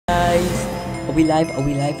Are we live? Are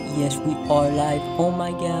we live? Yes, we are live. Oh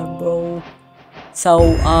my god, bro.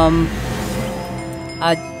 So,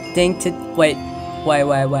 I think to wait.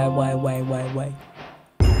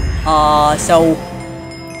 So,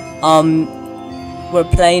 we're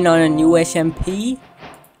playing on a new SMP.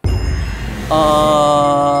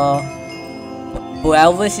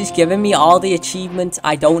 Belvis is giving me all the achievements.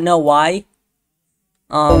 I don't know why.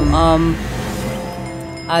 I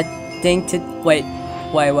think to wait.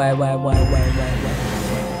 So,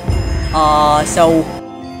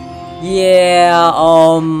 yeah,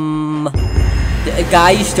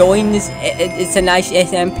 guys, join this. It's a nice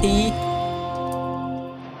SMP.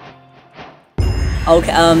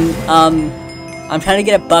 Okay, I'm trying to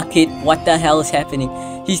get a bucket. What the hell is happening?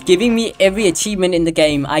 He's giving me every achievement in the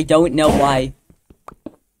game. I don't know why.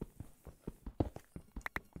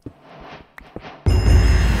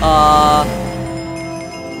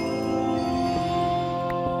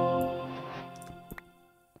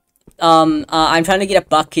 I'm trying to get a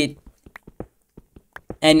bucket.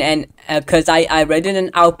 And cause I read in an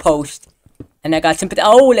outpost. And I got some,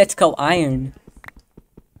 oh, let's go, iron.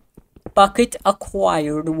 Bucket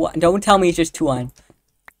acquired. What? Don't tell me it's just 2 iron.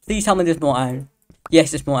 Please tell me there's more iron. Yes,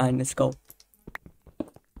 there's more iron. Let's go.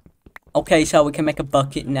 Okay, so we can make a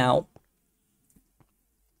bucket now.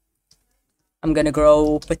 I'm gonna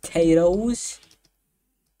grow potatoes.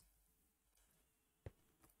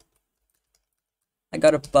 I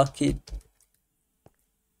got a bucket.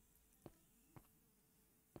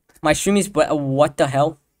 My stream is what the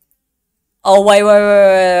hell? Oh wait,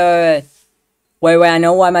 I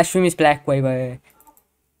know why my stream is black. Wait.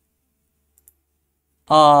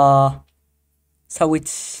 So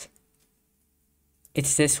it's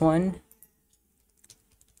this one.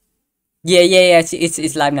 Yeah.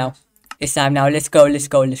 It's live now. It's live now. Let's go.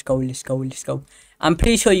 I'm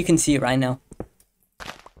pretty sure you can see it right now.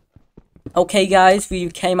 Okay, guys, we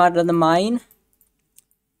came out of the mine.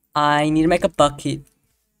 I need to make a bucket.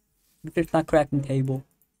 It's not crafting table.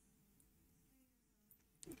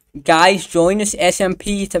 Guys, join this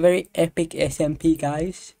SMP. It's a very epic SMP,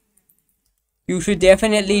 guys. You should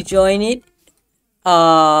definitely join it.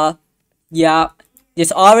 Yeah.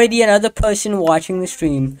 There's already another person watching the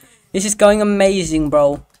stream. This is going amazing,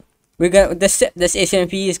 bro. We're gonna this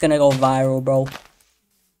SMP is gonna go viral, bro.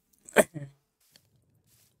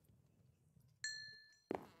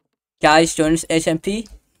 Guys, join this SMP.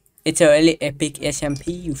 It's a really epic SMP.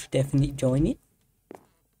 You should definitely join it.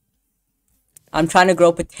 I'm trying to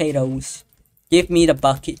grow potatoes. Give me the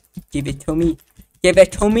bucket. Give it to me. Give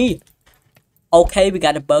it to me. Okay, we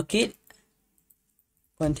got a bucket.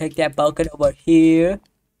 Gonna take that bucket over here.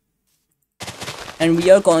 And we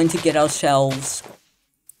are going to get ourselves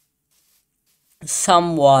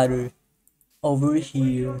some water over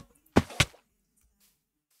here.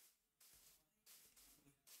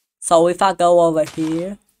 So if I go over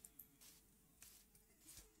here.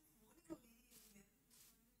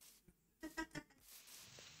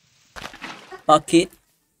 Bucket.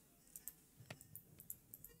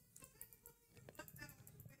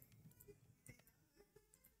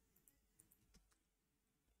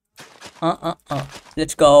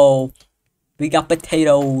 Let's go. We got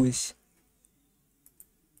potatoes.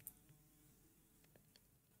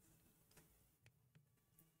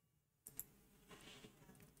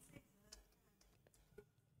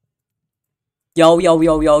 Yo.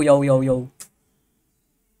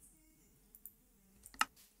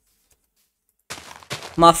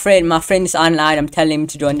 My friend is online. I'm telling him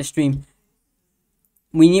to join the stream.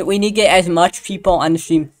 We need to get as much people on the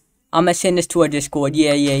stream. I'm gonna send this to our Discord.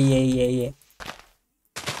 Yeah.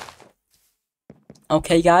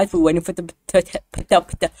 Okay, guys, we're waiting for the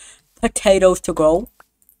potatoes to grow.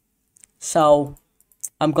 So,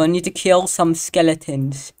 I'm gonna need to kill some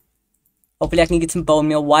skeletons. Hopefully I can get some bone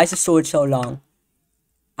meal. Why is the sword so long?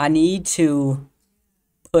 I need to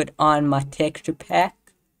put on my texture pack.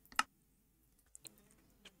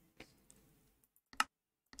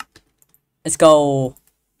 Let's go.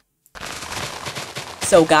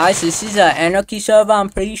 So guys, this is an anarchy server, I'm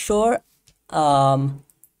pretty sure. You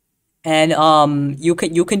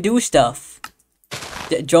can do stuff.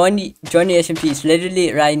 Join the SMP. It's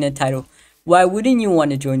literally right in the title. Why wouldn't you want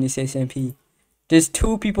to join this SMP? There's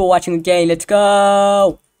 2 people watching the game. Let's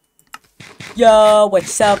go. Yo,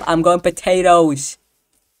 what's up? I'm going potatoes.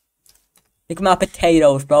 Look at my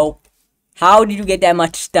potatoes, bro. How did you get that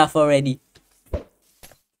much stuff already?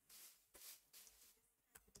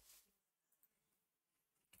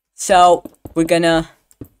 So we're gonna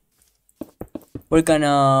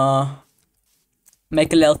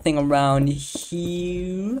make a little thing around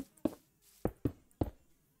here.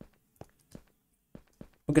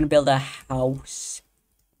 We're gonna build a house.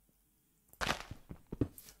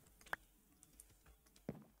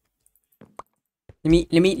 Let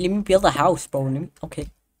me build a house, bro. Okay.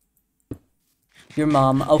 Your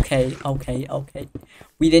mom. Okay.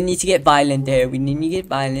 We didn't need to get violent there. We didn't need to get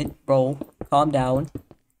violent, bro. Calm down.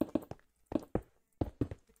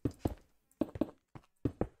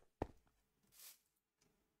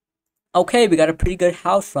 Okay, we got a pretty good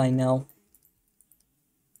house right now.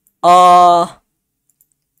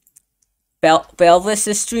 Belvis,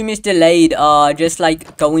 the stream is delayed. Just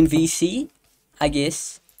like going VC, I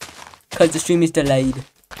guess. Cause the stream is delayed.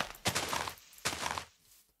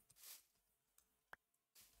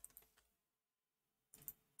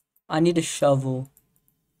 I need a shovel.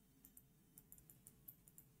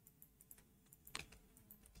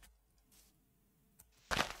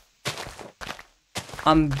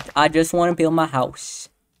 I just want to build my house.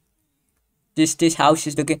 This house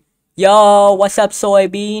is looking. Yo, what's up,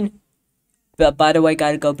 soybean? But by the way,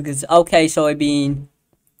 gotta go because okay, soybean.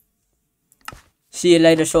 See you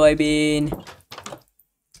later, soybean.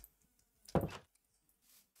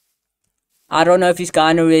 I don't know if he's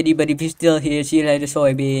gone already, but if he's still here, see you later,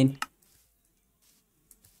 soybean.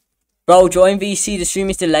 Bro, join VC. The stream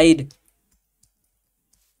is delayed.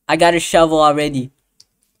 I got a shovel already.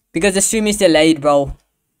 Because the stream is delayed, bro.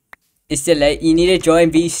 It's delayed. You need to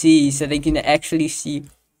join VC so they can actually see.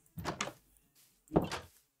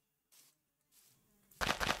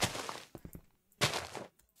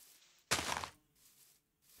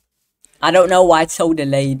 I don't know why it's so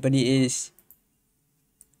delayed, but it is.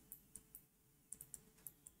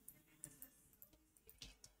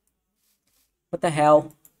 What the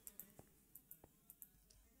hell?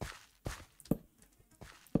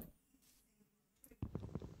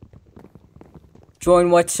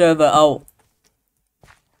 Join what server? Oh.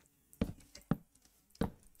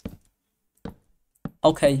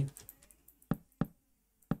 Okay.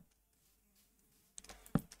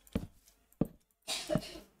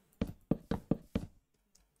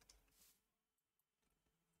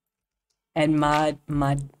 And my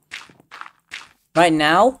right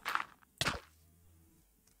now?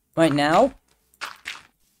 Right now?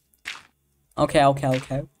 Okay.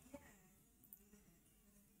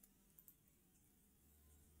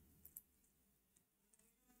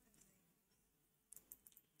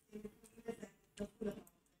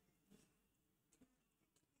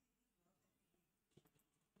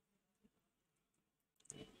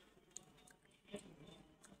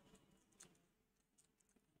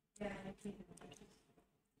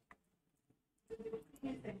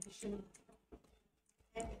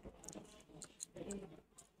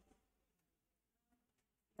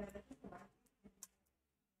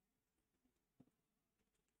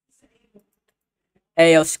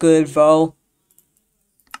 Hey, what's good, bro?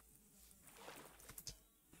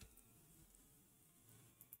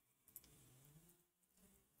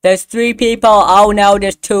 There's 3 people. Oh no,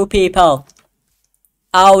 there's 2 people.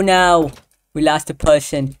 Oh no. We lost a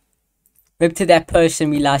person. Rip to that person,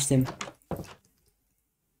 we lost him.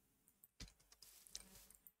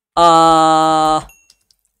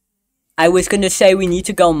 I was gonna say we need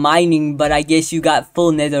to go mining, but I guess you got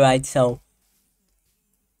full netherite, so.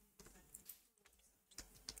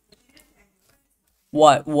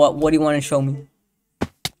 What do you want to show me?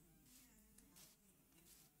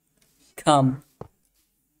 Come.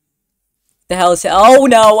 The hell is it? Oh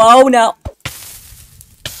no.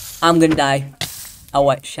 I'm gonna die. Oh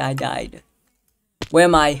what? I died. Where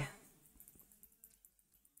am I?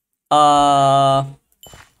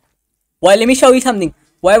 Well, let me show you something.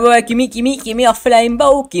 Wait, give me a flame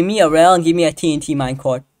bow, give me a rail, and give me a TNT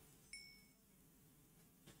minecart.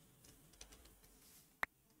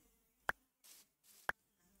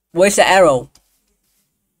 Where's the arrow?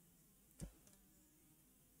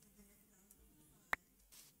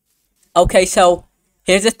 Okay, so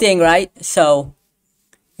here's the thing, right? So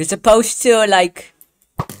you're supposed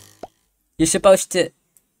to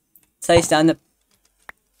place down the.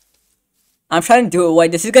 I'm trying to do it.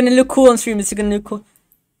 Wait, this is gonna look cool on stream. This is gonna look cool.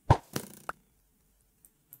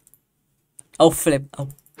 Oh flip! Oh,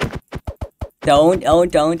 don't.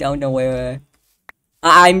 Wait.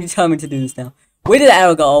 I'm determined to do this now. Where did the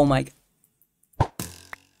arrow go? Oh my.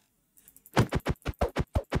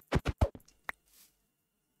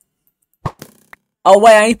 Oh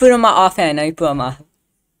wait, I need to put it on my offhand. No,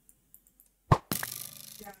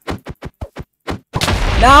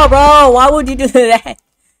 bro. Why would you do that?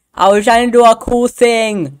 I was trying to do a cool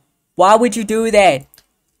thing. Why would you do that?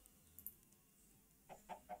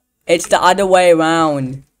 It's the other way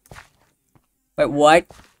around. Wait, what?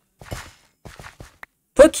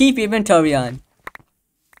 Put keep inventory on.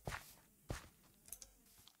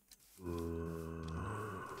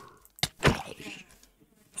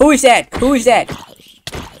 Who is that? Who is that?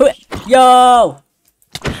 Who? Yo!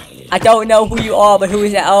 I don't know who you are, but who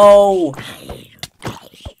is that? Oh!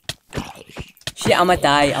 Shit, I'ma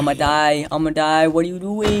die. I'ma die. I'ma die. What are you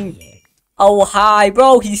doing? Oh, hi,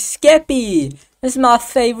 bro. He's Skeppy. This is my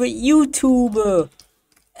favorite YouTuber.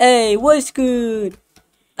 Hey, what's good?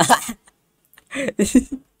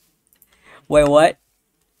 Wait, what?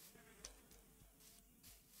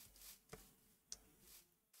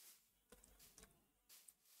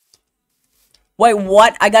 Wait,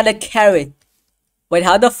 what? I got a carrot. Wait,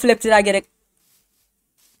 how the flip did I get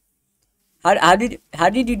a... How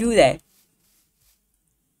did you do that?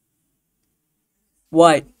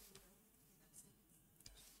 What?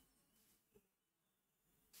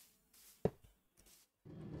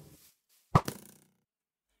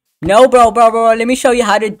 No, bro. Let me show you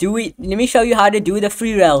how to do it. Let me show you how to do the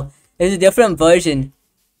free rail. There's a different version.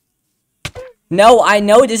 No, I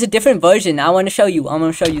know there's a different version. I want to show you. I'm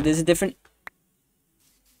gonna show you. There's a different.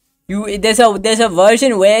 There's a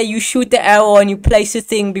version where you shoot the arrow and you place the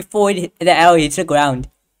thing before the arrow hits the ground.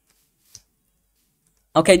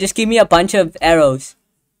 Okay, just give me a bunch of arrows.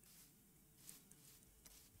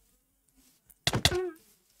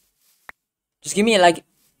 Just give me like.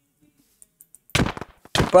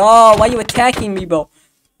 Bro, why are you attacking me, bro?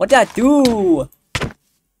 What did I do?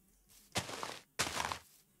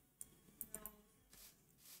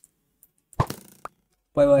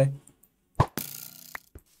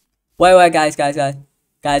 Wait, guys. Guys,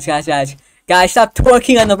 stop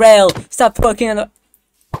twerking on the rail. Stop twerking on the...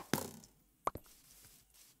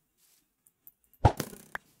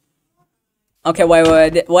 Okay,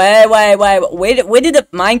 wait. Where did the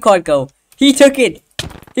minecart go? He took it.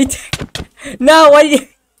 No, why did you...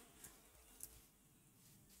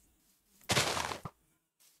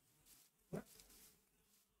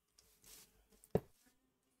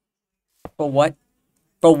 For what?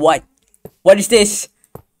 For what? What is this?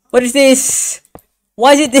 What is this?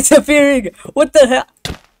 Why is it disappearing? What the hell?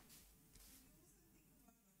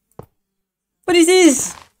 What is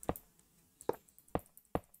this?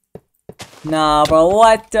 Nah, bro,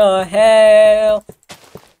 what the hell?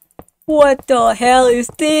 What the hell is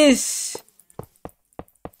this?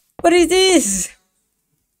 What is this?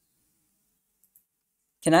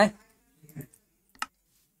 Can I?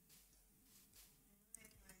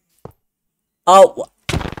 Oh.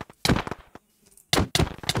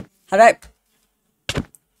 How do I?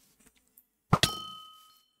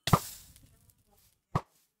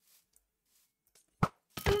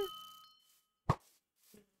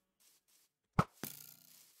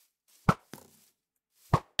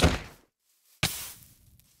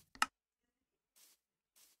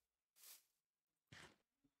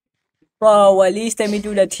 Bro, at least let me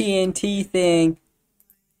do the TNT thing.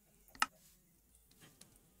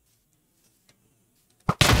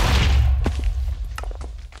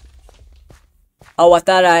 Oh, I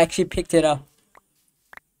thought I actually picked it up.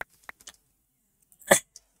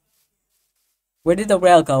 Where did the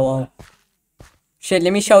rail go? Oh. Shit,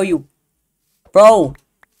 let me show you. Bro.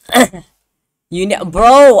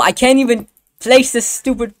 Bro, I can't even place this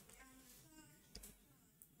stupid...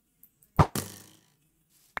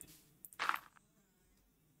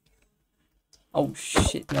 Oh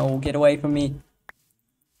shit, no, get away from me.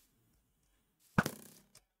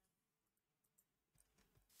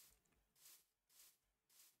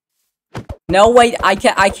 No, wait,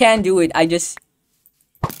 I can't do it. I just...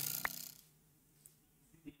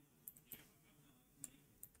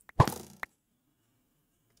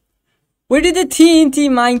 Where did the TNT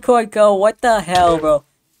minecart go? What the hell, bro?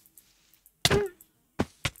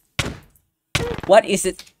 What is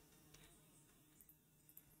it?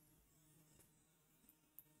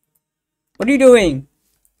 What are you doing?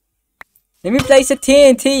 Let me place a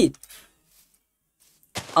TNT.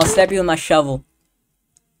 I'll slap you with my shovel.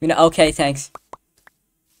 You know, okay, thanks.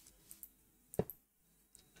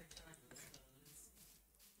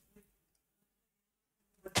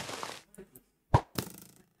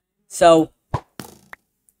 So,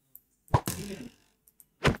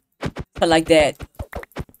 but like that,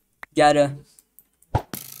 you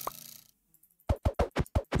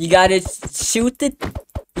gotta shoot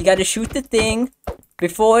the thing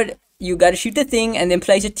before you gotta shoot the thing and then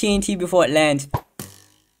place a TNT before it lands.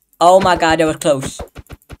 Oh my god, that was close.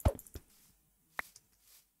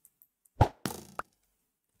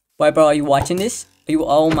 Why, bro, are you watching this? Are you?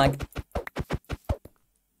 Oh my.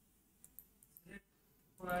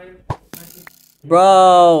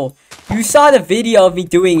 Bro, you saw the video of me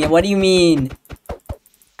doing it. What do you mean?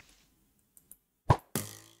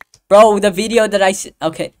 Bro, the video that I...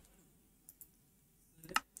 Okay.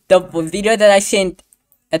 The video that I sent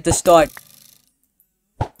at the start.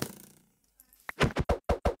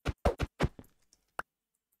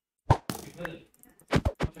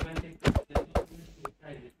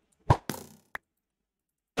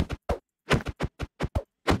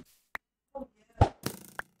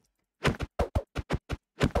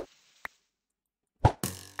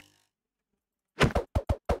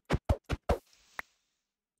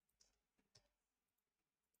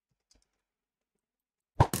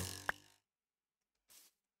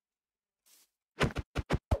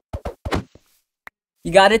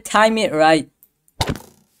 You gotta time it right.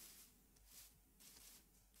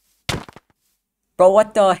 Bro,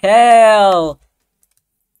 what the hell?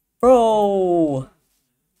 Bro.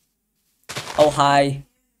 Oh, hi.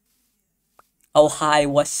 Oh, hi.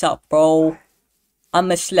 What's up, bro?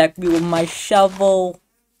 I'ma slap you with my shovel.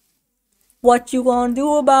 What you gonna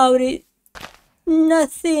do about it?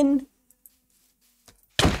 Nothing.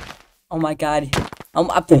 Oh my god.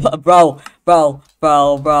 Bro.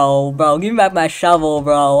 Give me back my shovel,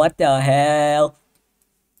 bro. What the hell?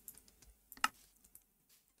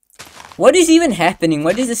 What is even happening?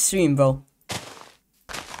 What is the stream, bro?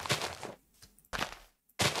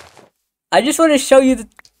 I just want to show you the...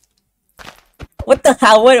 What the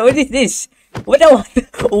hell? What is this? What the...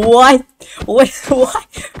 What?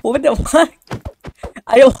 What the fuck?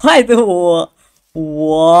 I don't want to...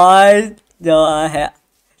 What the hell?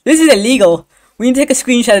 This is illegal. We need to take a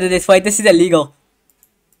screenshot of this fight. This is illegal.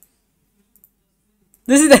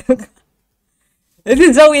 This is this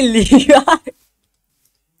is so illegal.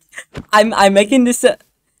 I'm making this.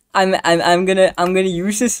 I'm gonna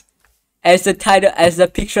use this as the title, as the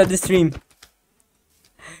picture of the stream.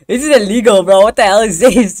 This is illegal, bro. What the hell is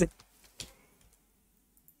this?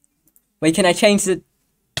 Wait, can I change the...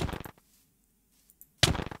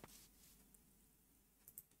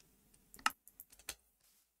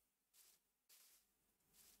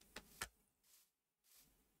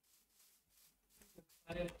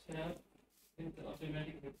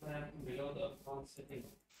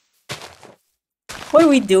 What are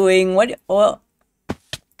we doing? What?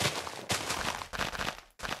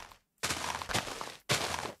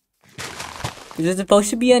 Is it supposed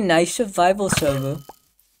to be a nice survival server?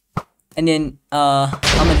 And then, I'm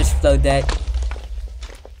gonna just float that.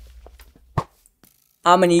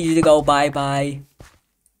 I'm gonna need you to go bye-bye.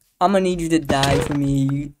 I'm gonna need you to die for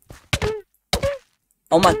me.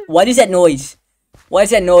 Oh my, what is that noise? What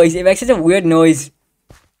is that noise? It makes such a weird noise.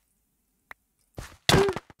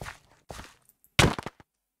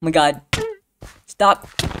 Oh my god. Stop.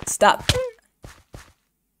 Stop.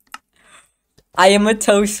 I am a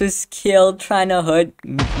toast was killed trying to hurt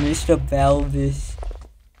Mr. Belvis.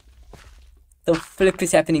 The flip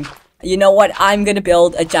is happening. You know what? I'm gonna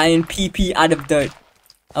build a giant PP out of dirt.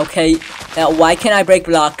 Okay. Now, why can't I break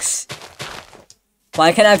blocks?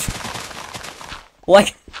 Why can't I...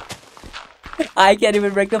 Why... I can't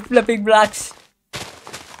even break the flipping blocks.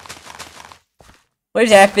 What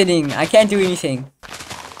is happening? I can't do anything.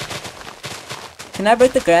 Can I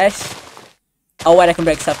break the grass? Oh wait, I can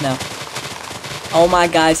break stuff now. Oh my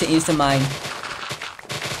god, it's an insta mine.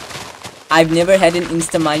 I've never had an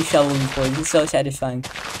insta mine shovel before. This is so satisfying.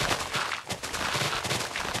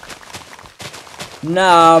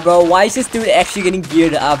 Nah, bro. Why is this dude actually getting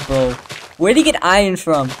geared up, bro? Where'd he get iron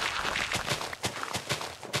from?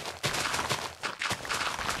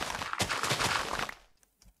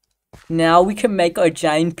 Now we can make our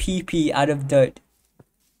giant PP out of dirt.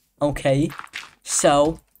 Okay.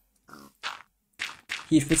 So,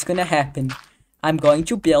 here's what's gonna happen. I'm going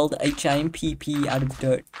to build a giant PP out of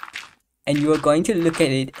dirt. And you are going to look at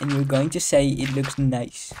it and you're going to say it looks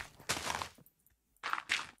nice.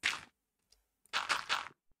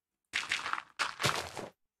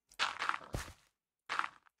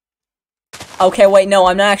 Okay, wait, no,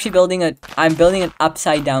 I'm not actually building a... I'm building an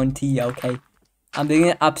upside down T, okay? I'm building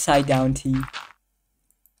an upside down T.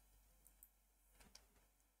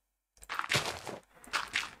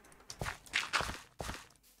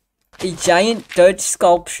 A giant dirt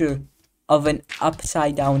sculpture of an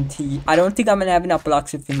upside down T. I don't think I'm gonna have enough blocks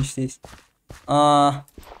to finish this. 1,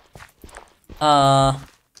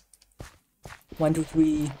 2,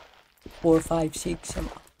 3, 4, 5, 6.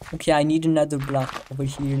 Okay, I need another block over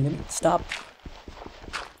here. Let me stop.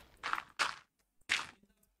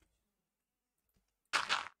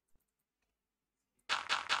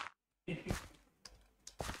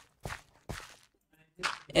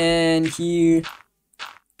 And here.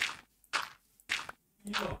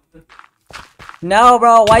 No,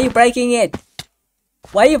 bro, why are you breaking it?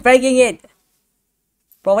 Why are you breaking it?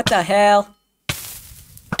 Bro, what the hell?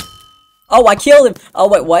 Oh, I killed him. Oh,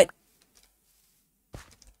 wait, what?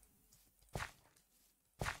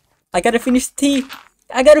 I gotta finish the T.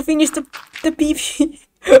 I gotta finish the PP.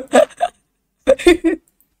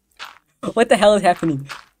 What the hell is happening?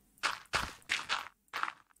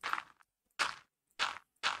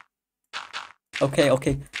 Okay,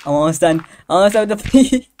 okay. I'm almost done. I'm almost done with the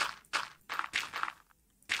P.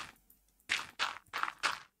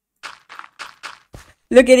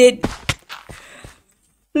 Look at it.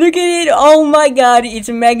 Look at it. Oh my god, it's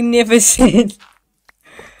magnificent.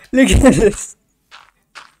 Look at this.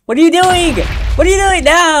 What are you doing? What are you doing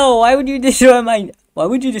now? Why would you destroy my... Why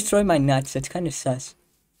would you destroy my nuts? That's kind of sus.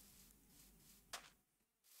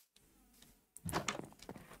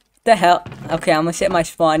 The hell? Okay, I'm gonna set my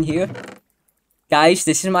spawn here. Guys,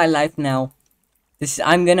 this is my life now.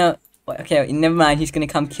 I'm gonna, okay, never mind, he's gonna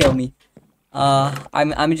come kill me.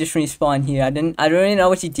 I'm just respawn here. I don't really know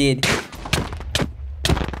what he did.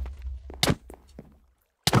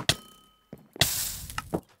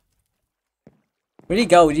 Where'd he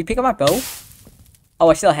go? Did he pick up my bow? Oh,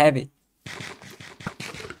 I still have it.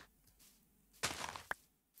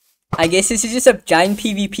 I guess this is just a giant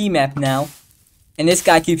PvP map now. And this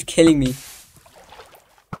guy keeps killing me.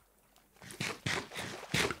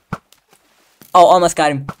 Oh, almost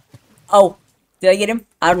got him. Oh, did I get him?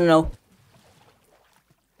 I don't know.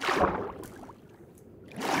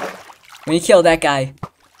 Let me kill that guy.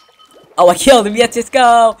 Oh, I killed him. Yes, let's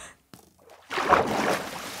go.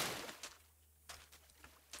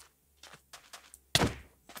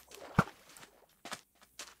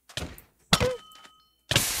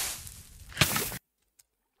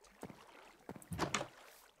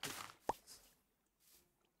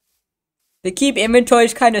 They keep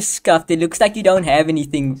inventories kind of scuffed. It looks like you don't have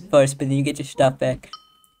anything first, but then you get your stuff back.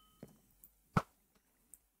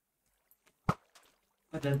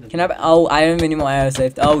 Can I? Oh, I don't have any more arrows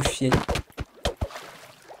left. Oh shit!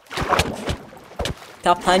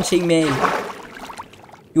 Stop punching me!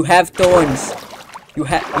 You have thorns. You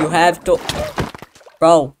have thorns,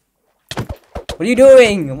 bro. What are you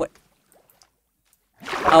doing? What?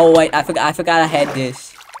 Oh wait, I forgot I had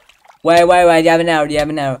this. Wait, do you have an arrow? Do you have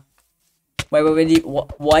an arrow? Wait,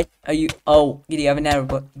 what are you? Oh, you have an arrow,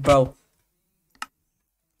 bro.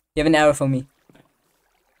 You have an arrow for me.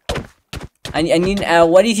 I need an arrow.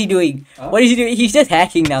 What is he doing? Huh? What is he doing? He's just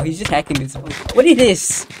hacking now. He's just hacking this. What is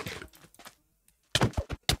this?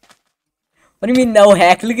 What do you mean no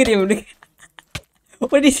hack? Look at him. Look.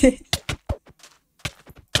 What is this?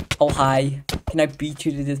 Oh, hi. Can I beat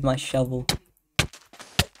you to this with my shovel?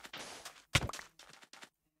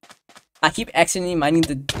 I keep accidentally mining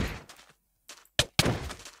the...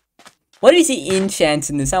 What is the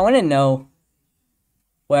enchants in this? I want to know.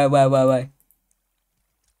 Wait.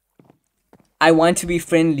 I want to be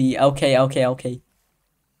friendly. Okay.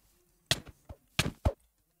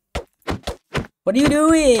 What are you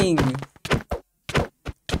doing?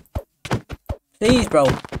 Please, bro.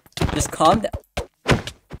 Just calm down.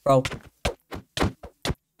 Bro.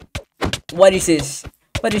 What is this?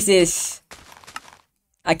 What is this?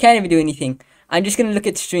 I can't even do anything. I'm just gonna look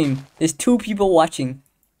at the stream. There's 2 people watching.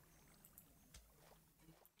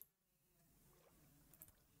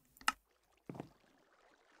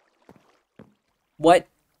 What?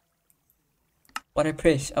 What I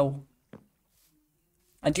press? Oh.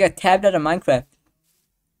 I just got tabbed out of Minecraft.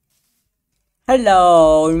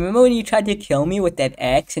 Hello, remember when you tried to kill me with that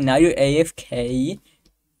axe and now you're AFK?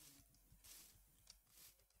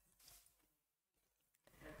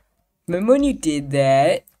 Remember when you did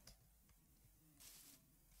that?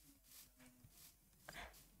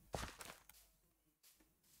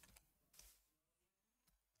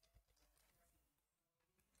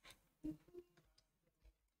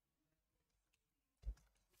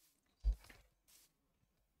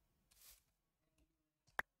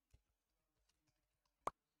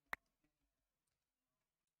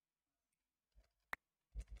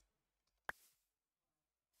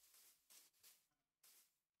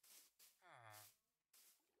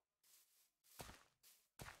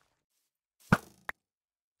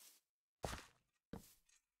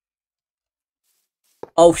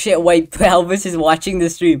 Oh shit, wait, Belvis is watching the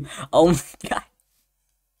stream. Oh my god.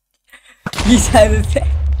 He's having that.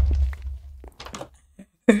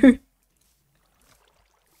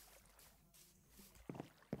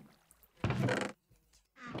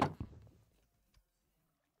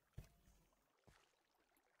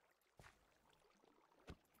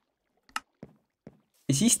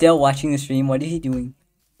 Is he still watching the stream? What is he doing?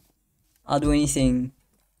 I'll do anything.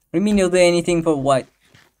 What do you mean you'll do anything for what?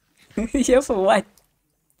 Yeah, for what?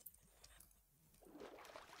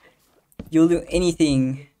 You'll do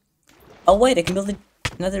anything. Oh wait, I can build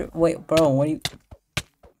another. Wait, bro, what do you?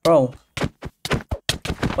 Bro,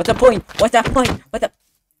 what's the point? What's that point?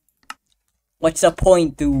 What's the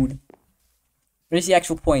point, dude? What is the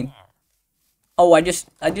actual point? Oh, I just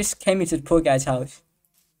came into the poor guy's house.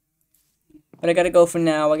 But I gotta go for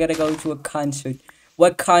now. I gotta go to a concert.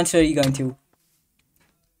 What concert are you going to?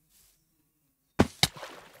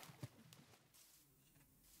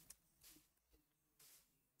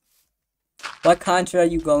 What concert are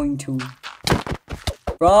you going to?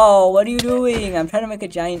 Bro, what are you doing? I'm trying to make a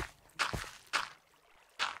giant...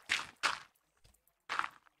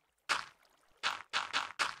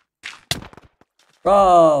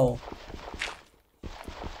 Bro.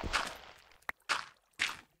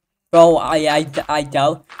 Bro, I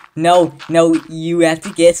doubt. No, no, you have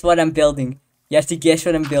to guess what I'm building. You have to guess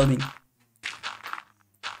what I'm building.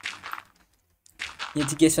 You have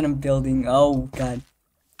to guess what I'm building. Oh god.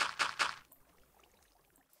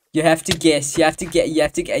 You have to guess. You have to get. You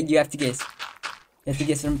have to get. You have to guess. You have to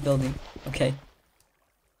guess what I'm building. Okay.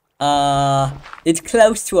 It's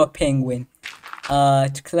close to a penguin.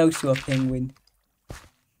 It's close to a penguin.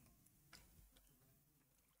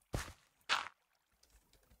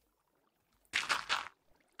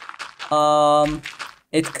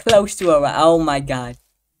 It's close to a. Oh my god.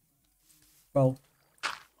 Bro.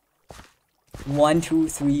 1, 2,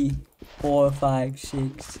 3, 4, 5,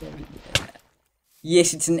 6, 7.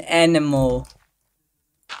 Yes, it's an animal.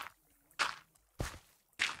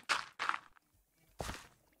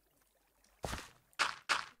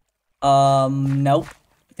 Nope.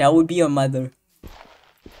 That would be your mother.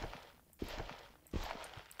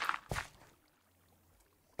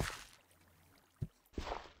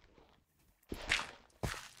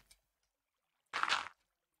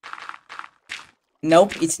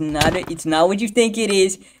 Nope, it's not. It's not what you think it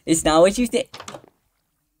is. It's not what you think.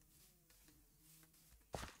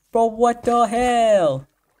 Bro, what the hell?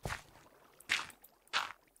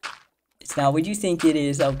 It's not what you think it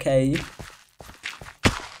is, okay?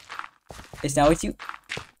 It's not what you...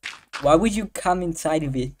 Why would you come inside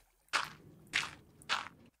of it?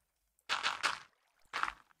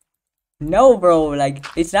 No, bro, like,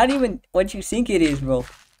 it's not even what you think it is, bro.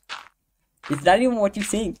 It's not even what you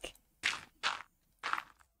think.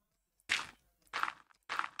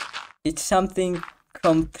 It's something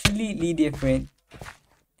completely different.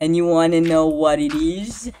 And you want to know what it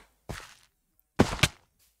is?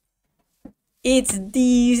 It's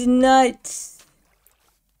these nuts.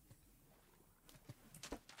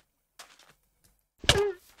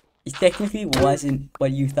 It technically wasn't what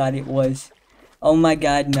you thought it was. Oh my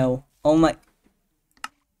god, no. Oh my...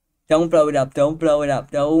 Don't blow it up. Don't blow it up.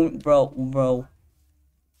 Don't, bro.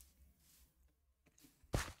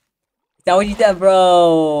 Is that what you did,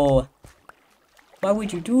 bro? Why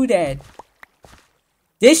would you do that?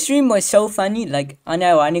 This stream was so funny, like,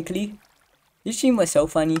 unironically. This stream was so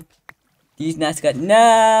funny. These nuts got...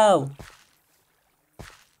 No!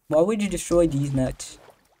 Why would you destroy these nuts?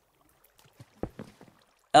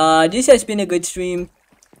 This has been a good stream.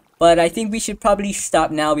 But I think we should probably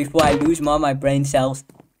stop now before I lose more of my brain cells.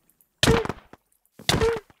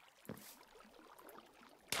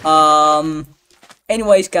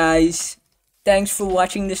 Anyways, guys. Thanks for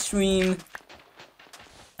watching the stream.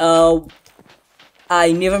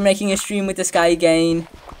 I'm never making a stream with this guy again.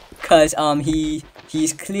 Cause,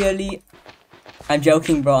 he's clearly... I'm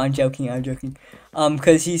joking, bro. I'm joking.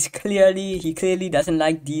 Cause he clearly doesn't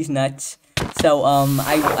like these nuts. So,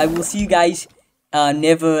 I will see you guys,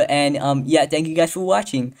 never, and, yeah, thank you guys for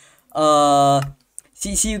watching.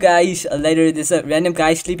 See you guys later. There's a random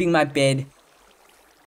guy sleeping in my bed.